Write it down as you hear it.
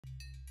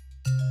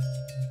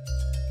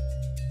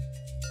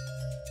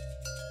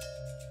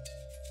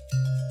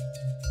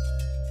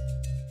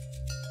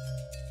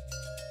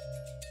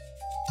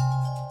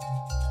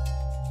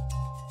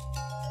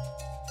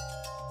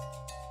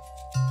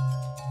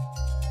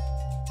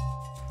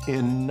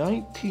In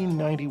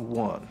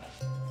 1991,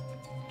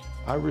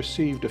 I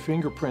received a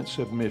fingerprint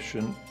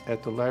submission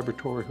at the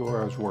laboratory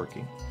where I was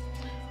working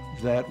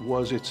that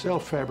was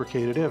itself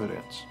fabricated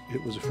evidence.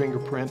 It was a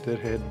fingerprint that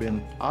had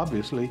been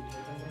obviously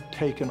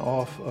taken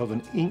off of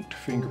an inked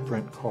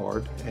fingerprint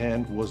card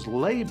and was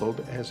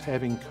labeled as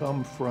having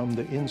come from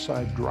the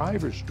inside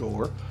driver's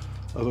door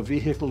of a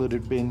vehicle that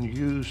had been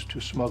used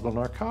to smuggle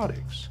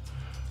narcotics.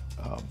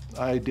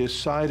 I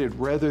decided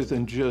rather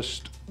than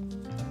just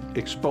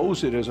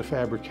expose it as a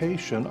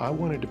fabrication, I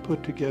wanted to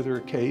put together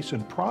a case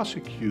and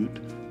prosecute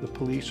the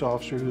police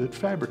officer who had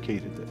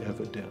fabricated the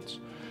evidence.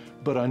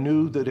 But I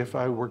knew that if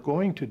I were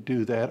going to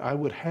do that, I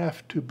would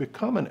have to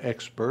become an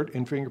expert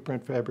in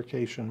fingerprint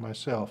fabrication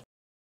myself.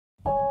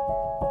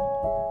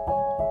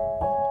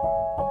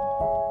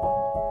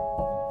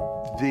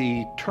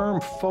 The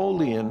term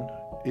folian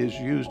is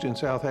used in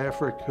South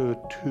Africa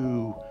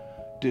to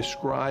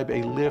describe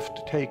a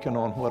lift taken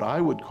on what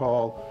I would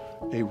call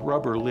a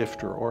rubber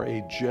lifter or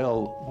a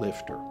gel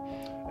lifter,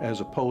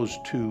 as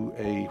opposed to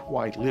a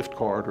white lift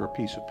card or a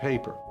piece of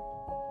paper.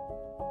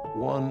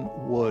 One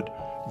would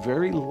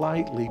very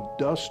lightly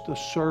dust the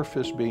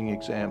surface being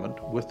examined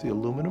with the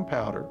aluminum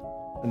powder,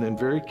 and then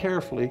very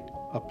carefully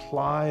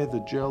apply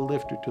the gel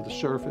lifter to the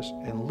surface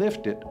and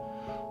lift it,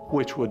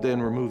 which would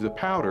then remove the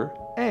powder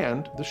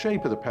and the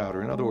shape of the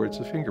powder, in other words,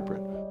 the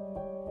fingerprint.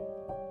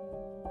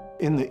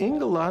 In the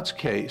Inge Lotz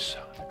case,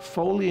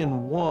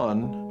 Folian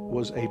 1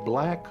 was a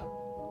black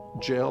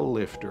gel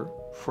lifter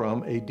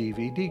from a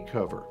DVD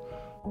cover.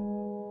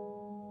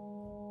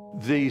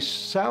 The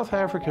South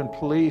African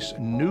police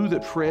knew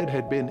that Fred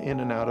had been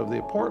in and out of the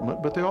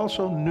apartment, but they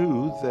also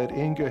knew that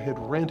Inge had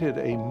rented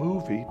a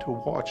movie to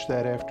watch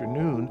that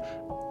afternoon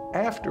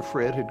after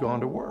Fred had gone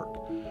to work.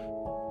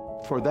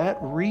 For that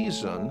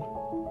reason,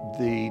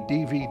 the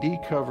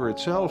DVD cover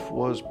itself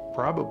was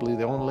probably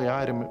the only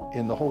item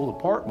in the whole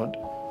apartment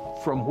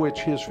from which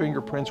his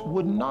fingerprints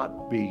would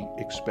not be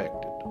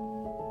expected.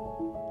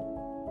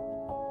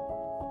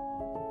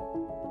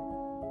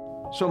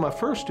 So my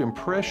first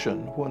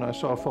impression when I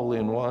saw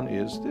Folian 1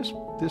 is this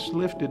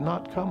lift did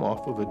not come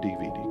off of a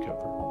DVD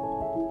cover.